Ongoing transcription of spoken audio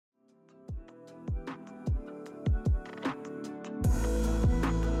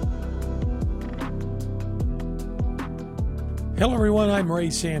Hello, everyone. I'm Ray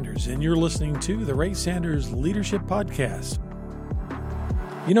Sanders, and you're listening to the Ray Sanders Leadership Podcast.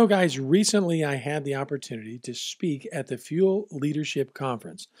 You know, guys, recently I had the opportunity to speak at the F.U.E.L Leadership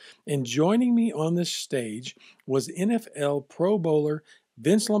Conference, and joining me on this stage was NFL Pro Bowler,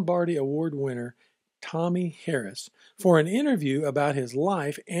 Vince Lombardi Award winner, Tommie Harris, for an interview about his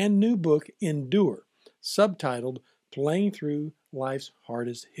life and new book, Endure, subtitled Playing Through Life's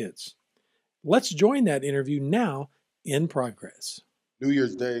Hardest Hits. Let's join that interview now. In progress. New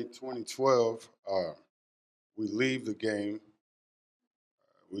Year's Day 2012, we leave the game.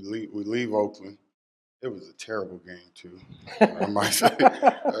 We leave Oakland. It was a terrible game, too. I might say.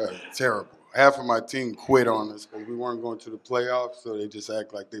 Terrible. Half of my team quit on us because we weren't going to the playoffs, so they just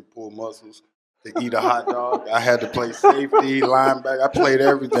act like they pull muscles to eat a hot dog. I had to play safety, linebacker. I played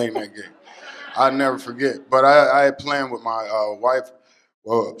everything that game. I'll never forget. But I had planned with my wife.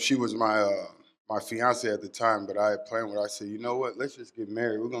 Well, she was my fiance at the time, but I had planned with her. I said, you know what, let's just get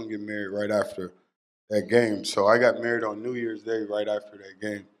married. We're going to get married right after that game. So I got married on New Year's Day right after that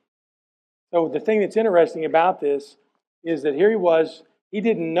game. So the thing that's interesting about this is that here he was, he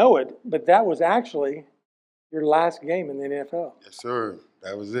didn't know it, but that was actually your last game in the NFL. Yes, sir.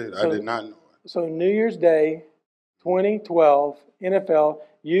 That was it. So, I did not know it. So New Year's Day, 2012, NFL,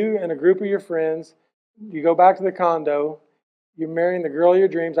 you and a group of your friends, you go back to the condo. You're marrying the girl of your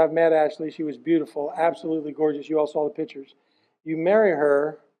dreams. I've met Ashley. She was beautiful, absolutely gorgeous. You all saw the pictures. You marry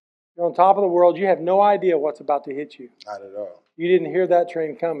her. You're on top of the world. You have no idea what's about to hit you. Not at all. You didn't hear that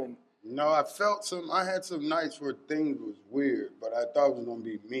train coming. No, I had some nights where things was weird, but I thought it was going to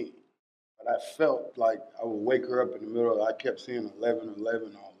be me. But I felt like I would wake her up in the middle. I kept seeing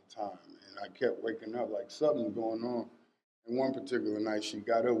 11:11 all the time, and I kept waking up like something going on. And one particular night, she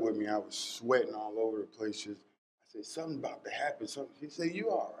got up with me. I was sweating all over the place. I said, something about to happen. She said, you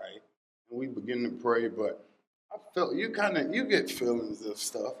all right? And we began to pray, but I felt you get feelings of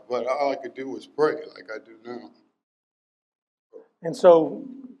stuff, but all I could do was pray like I do now. And so,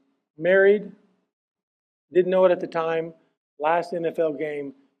 married, didn't know it at the time, last NFL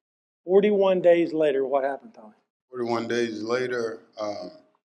game, 41 days later, what happened, Tommy? 41 days later,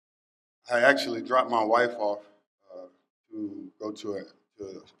 I actually dropped my wife off to go to a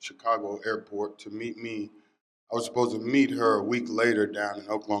Chicago airport to meet me. I was supposed to meet her a week later down in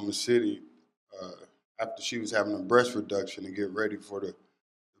Oklahoma City after she was having a breast reduction to get ready for the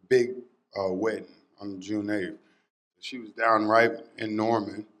big wedding on June 8th. She was down right in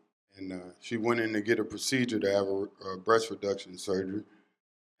Norman, and she went in to get a procedure to have a breast reduction surgery.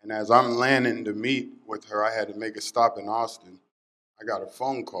 And as I'm landing to meet with her, I had to make a stop in Austin. I got a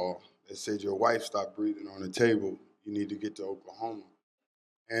phone call that said, your wife stopped breathing on the table. You need to get to Oklahoma.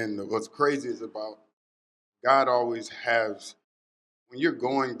 And what's crazy is about God always has, when you're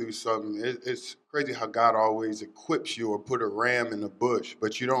going through something, it's crazy how God always equips you or put a ram in the bush,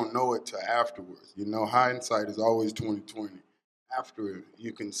 but you don't know it till afterwards. You know, hindsight is always 20/20. After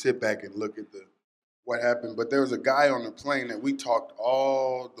you can sit back and look at what happened. But there was a guy on the plane that we talked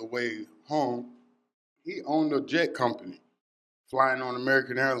all the way home. He owned a jet company flying on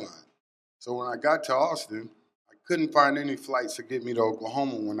American Airlines. So when I got to Austin, I couldn't find any flights to get me to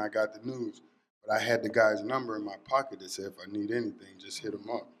Oklahoma when I got the news. But I had the guy's number in my pocket that said if I need anything, just hit him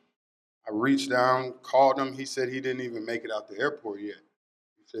up. I reached down, called him. He said he didn't even make it out the airport yet.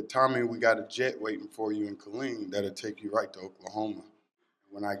 He said, Tommy, we got a jet waiting for you in Killeen that'll take you right to Oklahoma.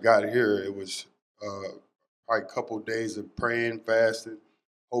 When I got here, it was probably a couple of days of praying, fasting,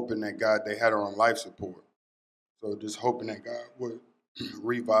 hoping that God, they had her on life support. So just hoping that God would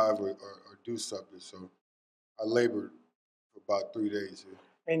revive or do something. So I labored for about 3 days here.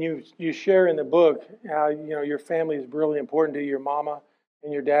 And you share in the book how your family is really important to you, your mama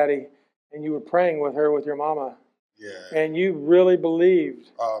and your daddy, and you were praying with her, with your mama. Yeah. And you really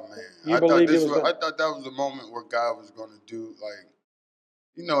believed. Oh man, I thought that was the moment where God was going to do,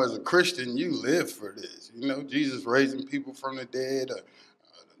 like, as a Christian, you live for this. Jesus raising people from the dead, the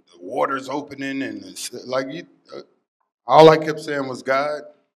waters opening, and all I kept saying was, God,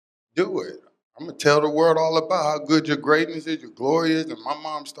 do it. I'm going to tell the world all about how good your greatness is, your glory is. And my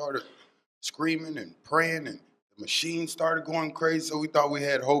mom started screaming and praying, and the machine started going crazy. So we thought we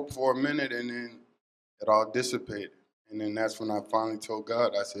had hope for a minute, and then it all dissipated. And then that's when I finally told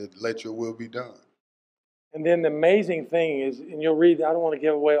God, I said, let your will be done. And then the amazing thing is, and you'll read, I don't want to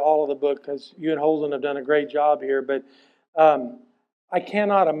give away all of the book because you and Holden have done a great job here, but I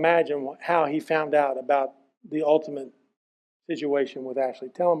cannot imagine how he found out about the ultimate situation with Ashley.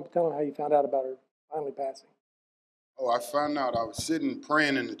 Tell him how you found out about her finally passing. Oh, I found out I was sitting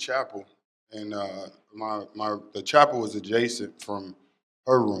praying in the chapel, and the chapel was adjacent from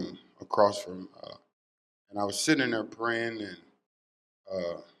her room across from, and I was sitting there praying, and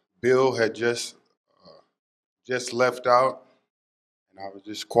Bill had just left out, and I was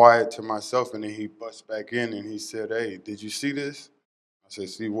just quiet to myself. And then he bust back in and he said, "Hey, did you see this?" I said,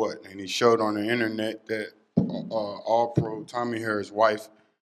 "See what?" And he showed on the internet that All-Pro Tommie Harris' wife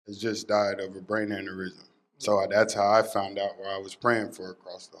has just died of a brain aneurysm. So that's how I found out, where I was praying for her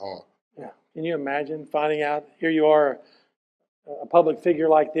across the hall. Yeah. Can you imagine finding out here you are, a public figure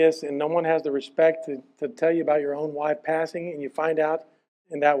like this, and no one has the respect to tell you about your own wife passing, and you find out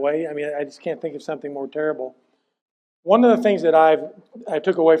in that way? I mean, I just can't think of something more terrible. One of the things that I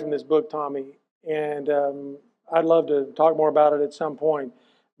took away from this book, Tommie, and I'd love to talk more about it at some point,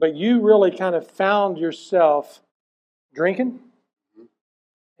 but you really kind of found yourself drinking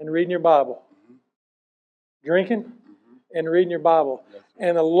and reading your Bible. Drinking and reading your Bible.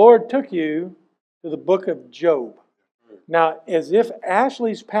 And the Lord took you to the book of Job. Now, as if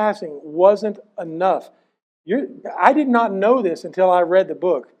Ashley's passing wasn't enough, I did not know this until I read the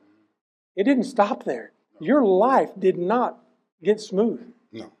book. It didn't stop there. Your life did not get smooth.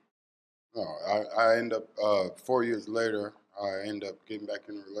 No. I end up 4 years later. I end up getting back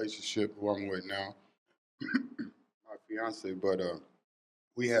in a relationship who I'm with now, my fiance. But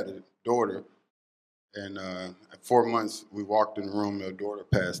we had a daughter, and at 4 months we walked in the room. The daughter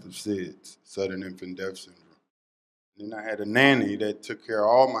passed of SIDS, sudden infant death syndrome. And then I had a nanny that took care of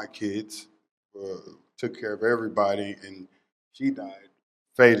all my kids, took care of everybody, and she died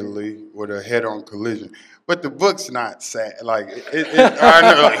fatally with a head-on collision. But the book's not sad. Like, I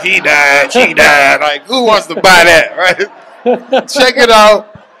know, he died, she died. Like, who wants to buy that, right? Check it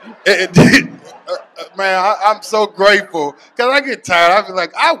out. Man, I'm so grateful, because I get tired. I be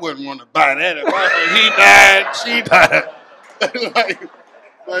like, I wouldn't want to buy that if I heard he died, she died.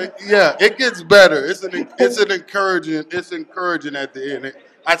 like, yeah, it gets better. It's encouraging at the end.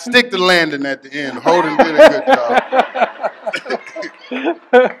 I stick the landing at the end. Holden did a good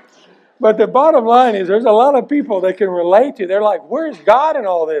job. But the bottom line is, there's a lot of people that can relate to. They're like, "Where's God in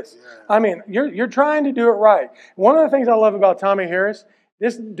all this?" Yeah. I mean, you're trying to do it right. One of the things I love about Tommie Harris,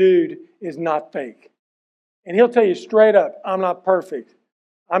 this dude is not fake, and he'll tell you straight up, "I'm not perfect.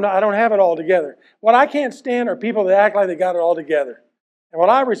 I don't have it all together." What I can't stand are people that act like they got it all together. And what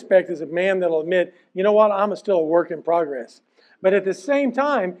I respect is a man that'll admit, "You know what? I'm still a work in progress." But at the same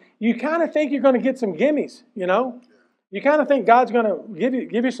time, you kind of think you're going to get some gimmies, you know? You kind of think God's going to give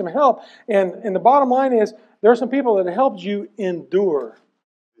you some help. And the bottom line is, there are some people that helped you endure.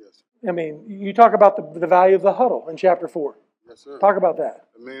 Yes. I mean, you talk about the value of the huddle in chapter 4. Yes, sir. Talk about that.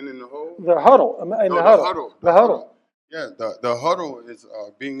 The man in the hole? The huddle. The huddle. Yeah, the huddle is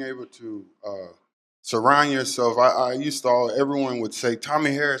being able to surround yourself. I used to, everyone would say,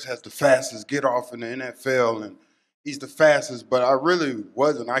 Tommie Harris has the fastest get off in the NFL, and he's the fastest, but I really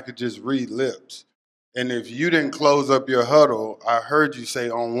wasn't. I could just read lips. And if you didn't close up your huddle, I heard you say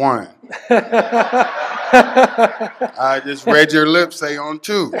on one. I just read your lips say on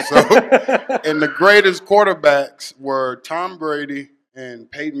two. So, and the greatest quarterbacks were Tom Brady and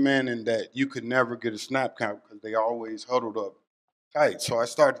Peyton Manning, that you could never get a snap count because they always huddled up tight. So I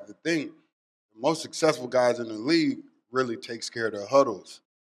started to think the most successful guys in the league really takes care of the huddles.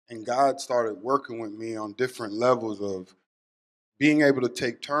 And God started working with me on different levels of being able to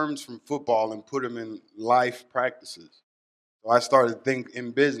take terms from football and put them in life practices. So I started to think in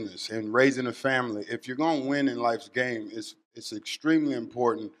business and raising a family. If you're going to win in life's game, it's extremely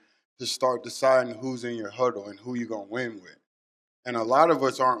important to start deciding who's in your huddle and who you're going to win with. And a lot of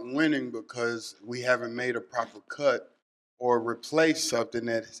us aren't winning because we haven't made a proper cut or replaced something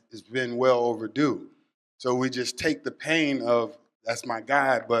that has been well overdue. So we just take the pain of, that's my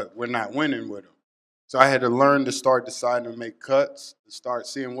guy, but we're not winning with him. So I had to learn to start deciding to make cuts, to start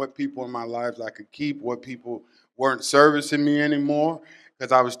seeing what people in my lives I could keep, what people weren't servicing me anymore,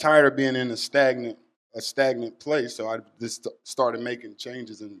 because I was tired of being in a stagnant place. So I just started making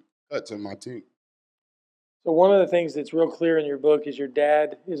changes and cuts in my team. So one of the things that's real clear in your book is your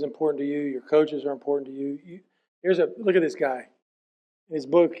dad is important to you, your coaches are important to you. Look at this guy. In his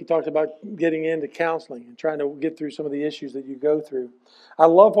book, he talked about getting into counseling and trying to get through some of the issues that you go through. I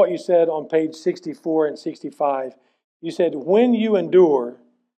love what you said on page 64 and 65. You said, when you endure,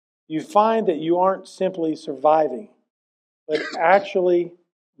 you find that you aren't simply surviving, but actually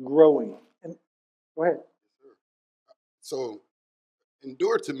growing. And go ahead. So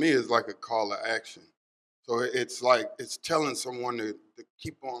endure to me is like a call to action. So it's like, it's telling someone to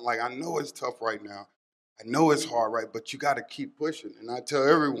keep on. Like, I know it's tough right now. I know it's hard, right? But you got to keep pushing. And I tell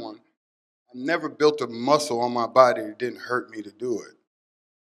everyone, I never built a muscle on my body that didn't hurt me to do it.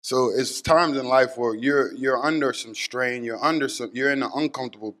 So it's times in life where you're under some strain, you're in an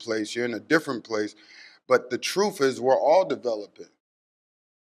uncomfortable place, you're in a different place. But the truth is, we're all developing.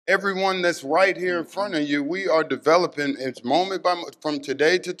 everyone that's right here in front of you, we are developing. It's moment by from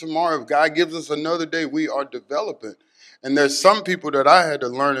today to tomorrow. If God gives us another day, we are developing. And there's some people that I had to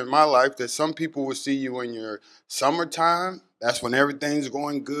learn in my life that some people will see you in your summertime. That's when everything's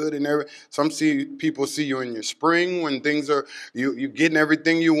going good, and people see you in your spring when things are you getting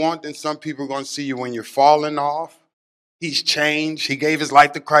everything you want. And some people are going to see you when you're falling off. He's changed. He gave his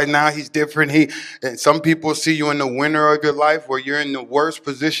life to Christ. Now he's different. And some people see you in the winter of your life where you're in the worst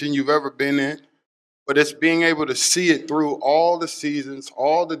position you've ever been in. But it's being able to see it through all the seasons,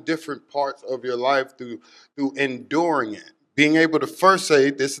 all the different parts of your life through enduring it. Being able to first say,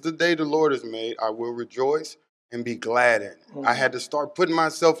 this is the day the Lord has made. I will rejoice and be glad in it. I had to start putting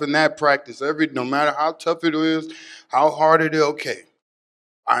myself in that practice no matter how tough it is, how hard it is. Okay.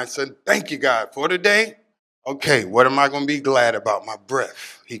 I said, thank you, God, for today. Okay, what am I going to be glad about? My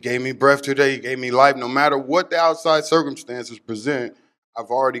breath. He gave me breath today. He gave me life. No matter what the outside circumstances present,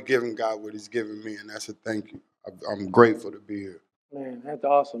 I've already given God what he's given me, and that's a thank you. I'm grateful to be here. Man, that's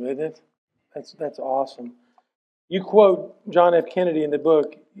awesome, isn't it? That's awesome. You quote John F. Kennedy in the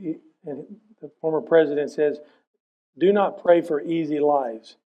book, and the former president says, do not pray for easy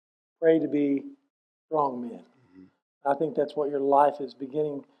lives. Pray to be strong men. I think that's what your life is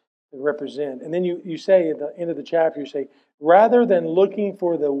beginning to represent. And then you say at the end of the chapter, you say, rather than looking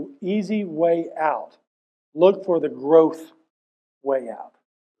for the easy way out, look for the growth way out.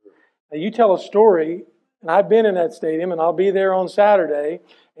 Now you tell a story, and I've been in that stadium, and I'll be there on Saturday,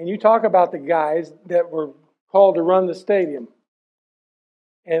 and you talk about the guys that were called to run the stadium.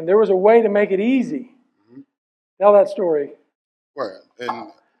 And there was a way to make it easy. Tell that story. Right.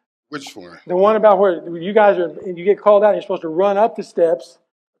 And which one? The one about where you guys you get called out and you're supposed to run up the steps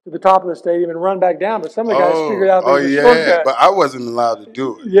to the top of the stadium and run back down. But some of the guys figured out there was a shortcut. But I wasn't allowed to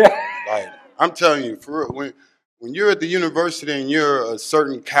do it. Yeah. Like, I'm telling you, for real, when you're at the university and you're a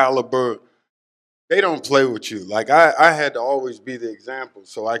certain caliber, they don't play with you. Like, I had to always be the example,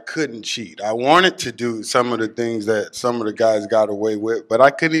 so I couldn't cheat. I wanted to do some of the things that some of the guys got away with, but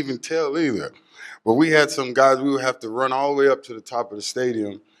I couldn't even tell either. But we had some guys, we would have to run all the way up to the top of the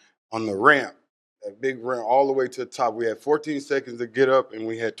stadium on the ramp, that big ramp, all the way to the top. We had 14 seconds to get up, and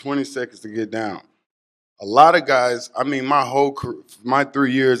we had 20 seconds to get down. A lot of guys, I mean, my whole career, my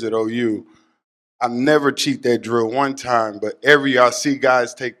 3 years at OU, I never cheat that drill one time, but every year I see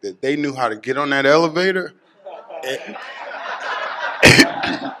guys take that. They knew how to get on that elevator.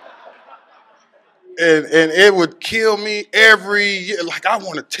 And it would kill me every year. Like, I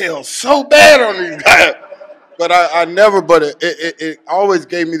want to tell so bad on these guys. But I never, but it always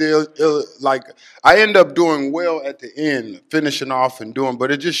gave me like, I end up doing well at the end, finishing off and doing, but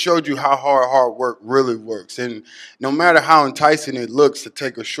it just showed you how hard work really works. And no matter how enticing it looks to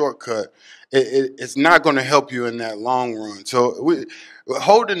take a shortcut, it's not going to help you in that long run. So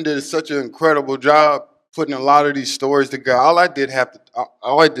Holden did such an incredible job putting a lot of these stories together. All I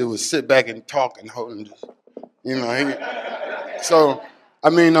did was sit back and talk, and Holden just, so. I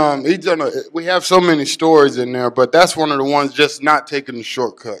mean, we have so many stories in there, but that's one of the ones, just not taking the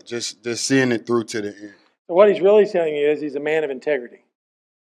shortcut, just seeing it through to the end. So what he's really saying is he's a man of integrity.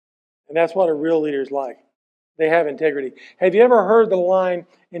 And that's what a real leader is like. They have integrity. Have you ever heard the line,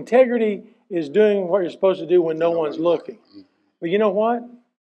 integrity is doing what you're supposed to do when no one's looking? But you know what?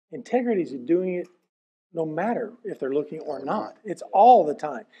 Integrity is doing it no matter if they're looking or not. It's all the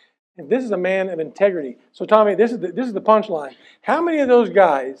time. And this is a man of integrity. So, Tommie, this is the punchline. How many of those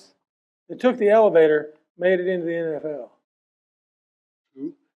guys that took the elevator made it into the NFL?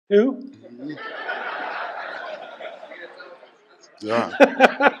 Two? Yeah.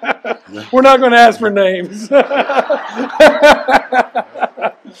 We're not going to ask for names.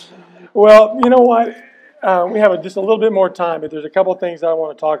 Well, you know what? We have just a little bit more time, but there's a couple of things I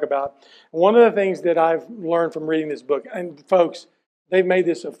want to talk about. One of the things that I've learned from reading this book, and folks, they've made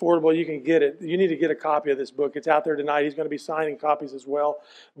this affordable. You can get it. You need to get a copy of this book. It's out there tonight. He's going to be signing copies as well.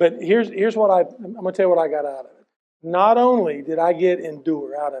 But here's what I'm going to tell you what I got out of it. Not only did I get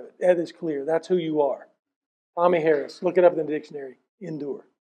endure out of it, that is clear. That's who you are. Tommie Harris. Look it up in the dictionary. Endure.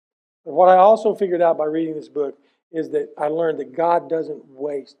 But what I also figured out by reading this book is that I learned that God doesn't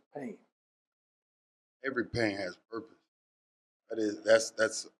waste pain. Every pain has purpose.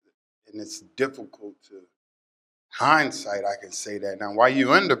 That's and it's difficult to hindsight, I can say that. Now, while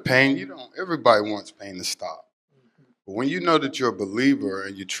you're under pain, everybody wants pain to stop. But when you know that you're a believer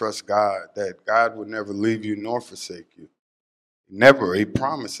and you trust God, that God will never leave you nor forsake you. Never. He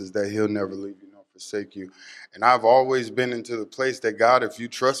promises that he'll never leave you nor forsake you. And I've always been into the place that, God, if you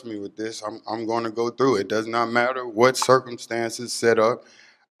trust me with this, I'm going to go through. It does not matter what circumstances set up.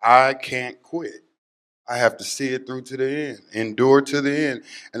 I can't quit. I have to see it through to the end, endure to the end.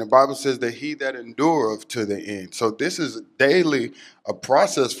 And the Bible says that he that endureth to the end. So this is daily a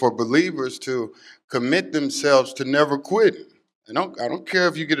process for believers to commit themselves to never quitting. I don't care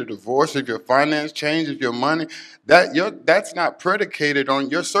if you get a divorce, if your finance changes, if your money, that's not predicated on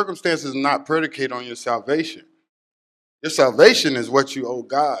your circumstances, not predicated on your salvation. Your salvation is what you owe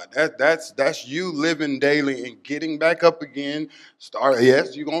God. That's you living daily and getting back up again.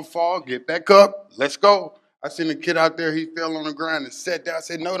 Yes, you're gonna fall, get back up. Let's go. I seen a kid out there, he fell on the ground and sat down. I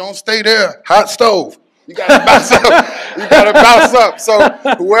said, no, don't stay there. Hot stove. You gotta bounce up. You gotta bounce up. So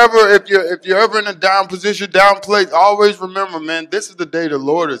whoever, if you're ever in a down position, down place, always remember, man, this is the day the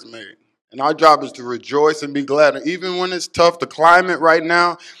Lord has made. And our job is to rejoice and be glad. And even when it's tough, the climate right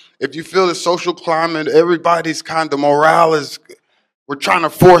now, if you feel the social climate, everybody's kind of morale is, we're trying to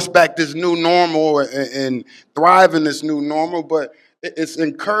force back this new normal and thrive in this new normal, but it's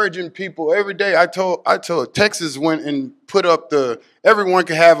encouraging people every day. I told Texas went and put up everyone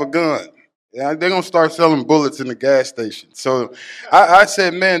can have a gun. Yeah, they're going to start selling bullets in the gas station. So I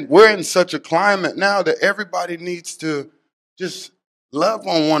said, man, we're in such a climate now that everybody needs to just love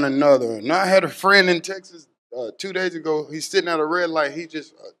on one another. And I had a friend in Texas 2 days ago. He's sitting at a red light.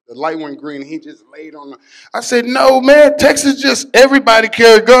 The light went green. He just laid on I said, no, man, Texas just, everybody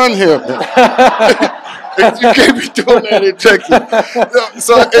carry a gun here. You can't be doing that in Texas.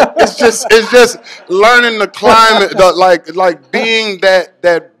 So it's just learning the climate, like being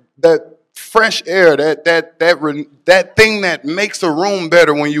that fresh air, that thing that makes a room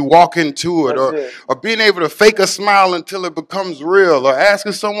better when you walk into it, or being able to fake a smile until it becomes real, or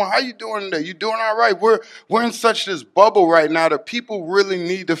asking someone, how you doing today? You doing all right? We're in such this bubble right now that people really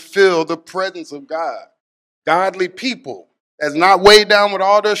need to feel the presence of God. Godly people that's not weighed down with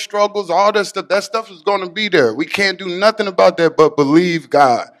all their struggles, all this stuff. That stuff is going to be there. We can't do nothing about that but believe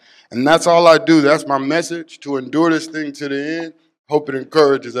God. And that's all I do. That's my message, to endure this thing to the end. Hope it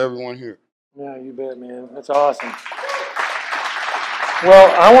encourages everyone here. Yeah, you bet, man. That's awesome.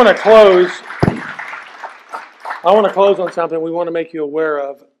 Well, I want to close on something we want to make you aware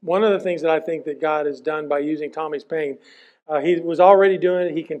of. One of the things that I think that God has done by using Tommie's pain, he was already doing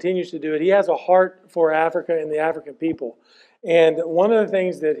it. He continues to do it. He has a heart for Africa and the African people. And one of the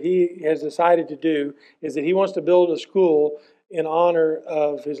things that he has decided to do is that he wants to build a school in honor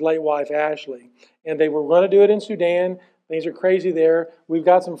of his late wife, Ashley. And they were going to do it in Sudan. Things are crazy there. We've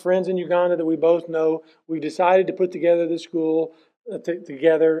got some friends in Uganda that we both know. We decided to put together the school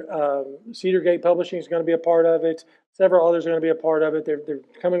together. Cedar Gate Publishing is going to be a part of it. Several others are going to be a part of it. They're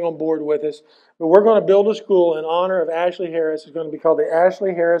coming on board with us. But we're going to build a school in honor of Ashley Harris. It's going to be called the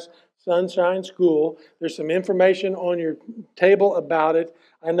Ashley Harris Sunshine School. There's some information on your table about it.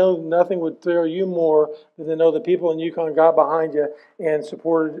 I know nothing would thrill you more than to know the people in Yukon got behind you and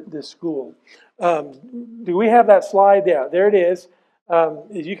supported this school. Do we have that slide? Yeah, there it is.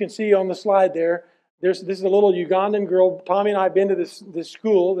 As you can see on the slide there, this is a little Ugandan girl. Tommie and I have been to this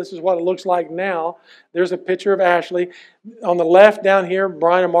school. This is what it looks like now. There's a picture of Ashley. On the left down here,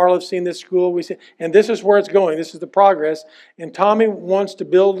 Brian and Marla have seen this school. And this is where it's going. This is the progress. And Tommie wants to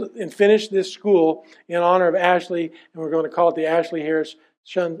build and finish this school in honor of Ashley, and we're going to call it the Ashley Harris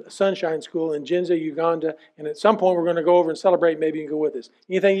Sunshine School in Jinza, Uganda. And at some point, we're going to go over and celebrate. Maybe you can go with us.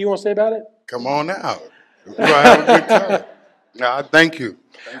 Anything you want to say about it? Come on out. We're going to have a good time. Thank you.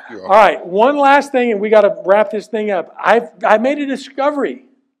 Thank you. All right. One last thing, and we got to wrap this thing up. I made a discovery.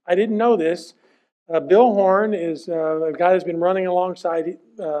 I didn't know this. Bill Horn is a guy that's been running alongside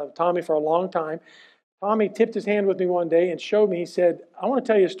Tommie for a long time. Tommie tipped his hand with me one day and showed me. He said, I want to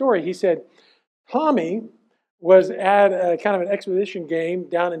tell you a story. He said, Tommie was at a kind of an exhibition game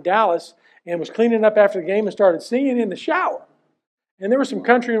down in Dallas and was cleaning up after the game and started singing in the shower. And there were some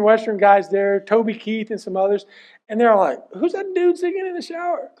country and western guys there, Toby Keith and some others. And they're like, who's that dude singing in the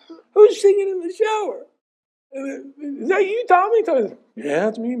shower? Who's singing in the shower? Is that you, Tommie? Said, yeah,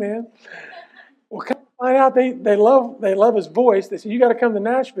 that's me, man. Well, come find out they love his voice. They said, you got to come to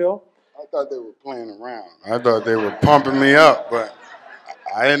Nashville. I thought they were playing around. I thought they were pumping me up, but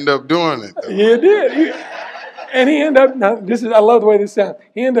I ended up doing it, though. You did. And he ended up, I love the way this sounds.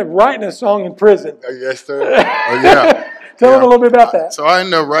 He ended up writing a song in prison. Yes, sir. Oh, yeah. Tell him a little bit about that. So I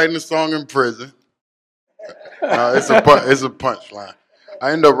ended up writing a song in prison. It's a punchline.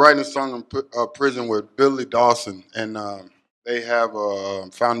 I ended up writing a song in prison with Billy Dawson, and they have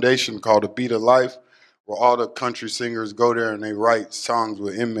a foundation called The Beat of Life, where all the country singers go there and they write songs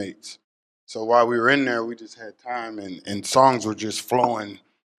with inmates. So while we were in there, we just had time, and songs were just flowing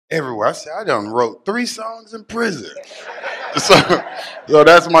everywhere. I said, I done wrote 3 songs in prison. So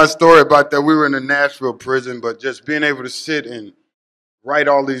that's my story about that. We were in a Nashville prison, but just being able to sit and write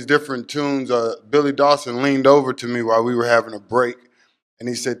all these different tunes. Billy Dawson leaned over to me while we were having a break, and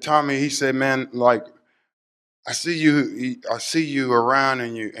he said, "Tommie," he said, "man, like I see you around,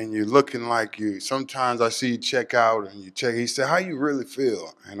 and you're looking like you. Sometimes I see you check out and you check." He said, "How you really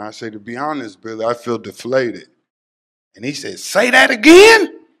feel?" And I said, "To be honest, Billy, I feel deflated." And he said, "Say that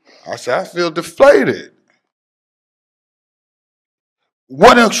again?" I said, "I feel deflated."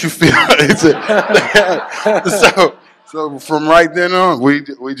 What else you feel? He said, so from right then on, we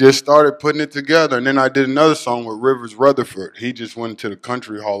just started putting it together. And then I did another song with Rivers Rutherford. He just went to the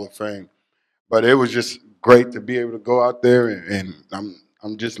Country Hall of Fame. But it was just great to be able to go out there, and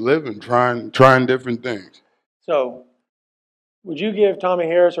I'm just living, trying different things. So, would you give Tommie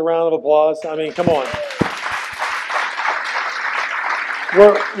Harris a round of applause? I mean, come on.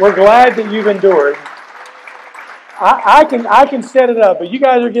 We're glad that you've endured. I can set it up, but you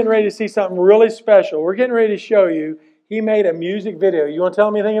guys are getting ready to see something really special. We're getting ready to show you. He made a music video. You want to tell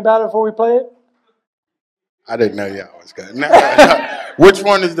me anything about it before we play it? I didn't know y'all was good. No. Which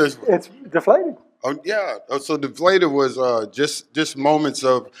one is this one? It's Deflated. Oh yeah. So Deflated was just moments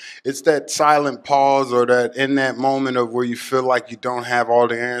of, it's that silent pause, or that in that moment of where you feel like you don't have all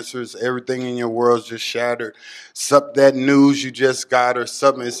the answers, everything in your world's just shattered. That news you just got or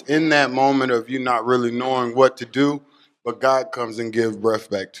something. It's in that moment of you not really knowing what to do, but God comes and gives breath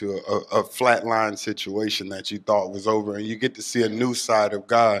back to a flatline situation that you thought was over, and you get to see a new side of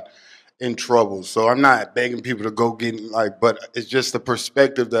God in trouble. So I'm not begging people to go get but it's just the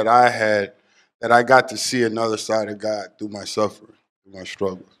perspective that I had, that I got to see another side of God through my suffering, through my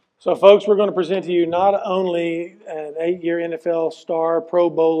struggles. So, folks, we're going to present to you not only an 8-year NFL star, Pro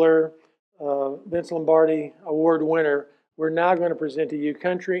Bowler, Vince Lombardi Award winner, we're now going to present to you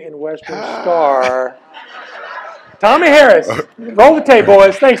country and western star, Tommie Harris. Roll the tape,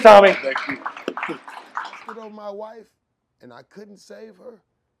 boys. Thanks, Tommie. Thank you. I put on my wife, and I couldn't save her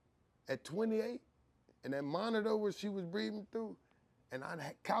at 28, and that monitor where she was breathing through, and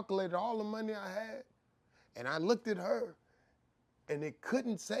I calculated all the money I had, and I looked at her, and it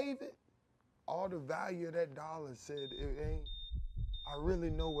couldn't save it. All the value of that dollar said, it ain't, I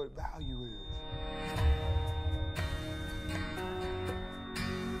really know what value is.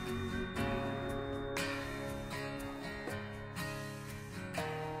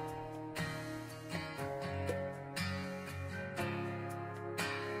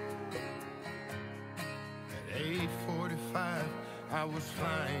 At 8:45, I was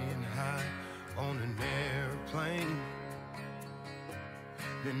flying high on an airplane.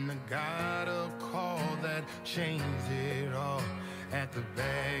 Then I got a call that changed it all at the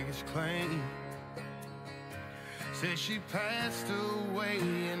baggage claim. Said she passed away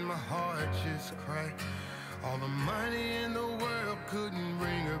and my heart just cracked. All the money in the world couldn't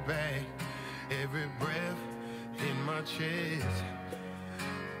bring her back. Every breath in my chest,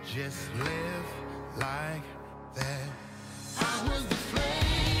 just live like that. I was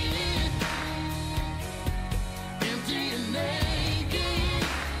deflated, empty and naked.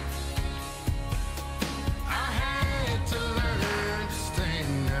 I had to learn to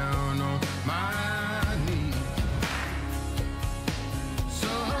stand down on my knees.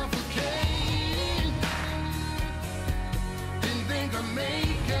 Suffocating, didn't think I'd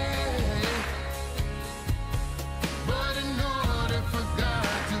make it. But in order for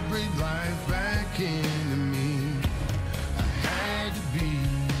God to breathe life back into me, I had to be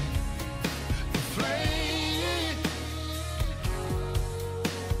deflated,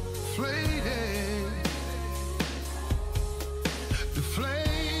 deflated,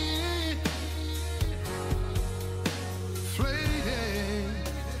 deflated, deflated.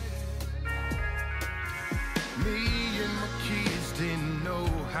 Me and my kids didn't know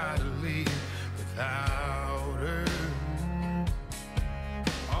how to live without her.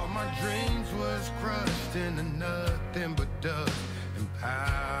 All my dreams was crushed into nothing but dust and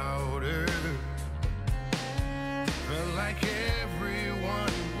powder. Felt like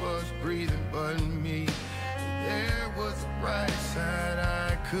everyone was breathing but me. There was a bright side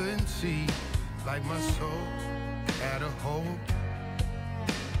I couldn't see, like my soul had a hope.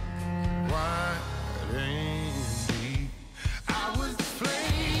 Why it ain't deep? I was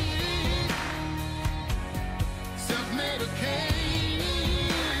deflated,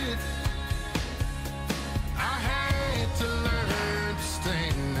 self-medicated. I had to learn to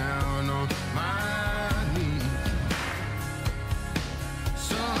stand down on my knees.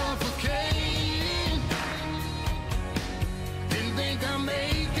 Suffocating, didn't think I'd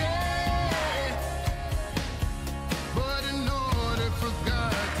make it. But in order for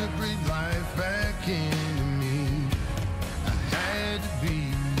God to breathe life back into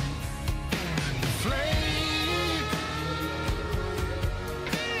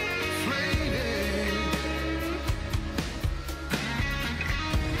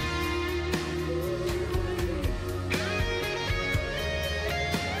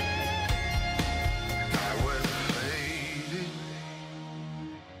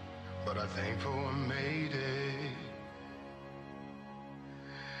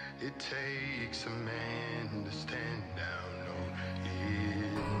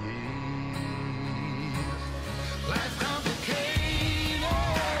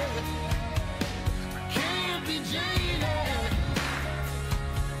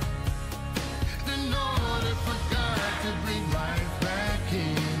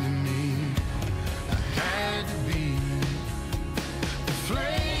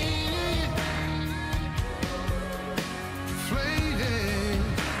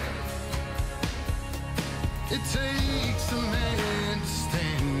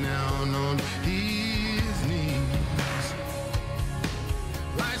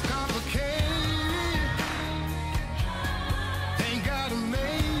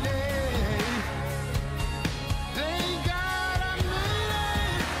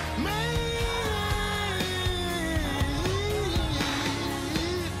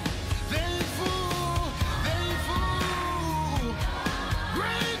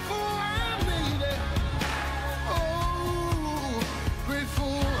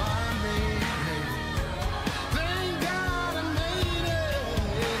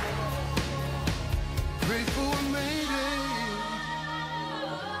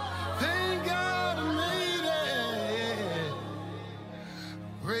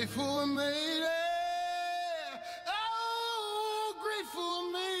Grateful I made it. Oh, grateful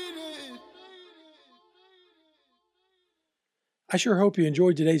I made it. I sure hope you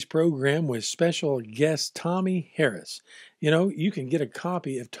enjoyed today's program with special guest Tommie Harris. You know, you can get a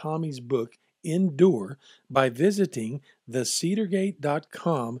copy of Tommie's book, Endure, by visiting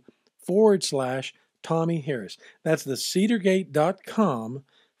thecedargate.com/Tommie Harris. That's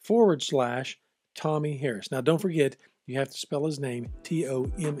thecedargate.com/Tommie Harris. Now, don't forget, you have to spell his name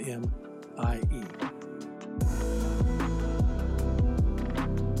Tommie.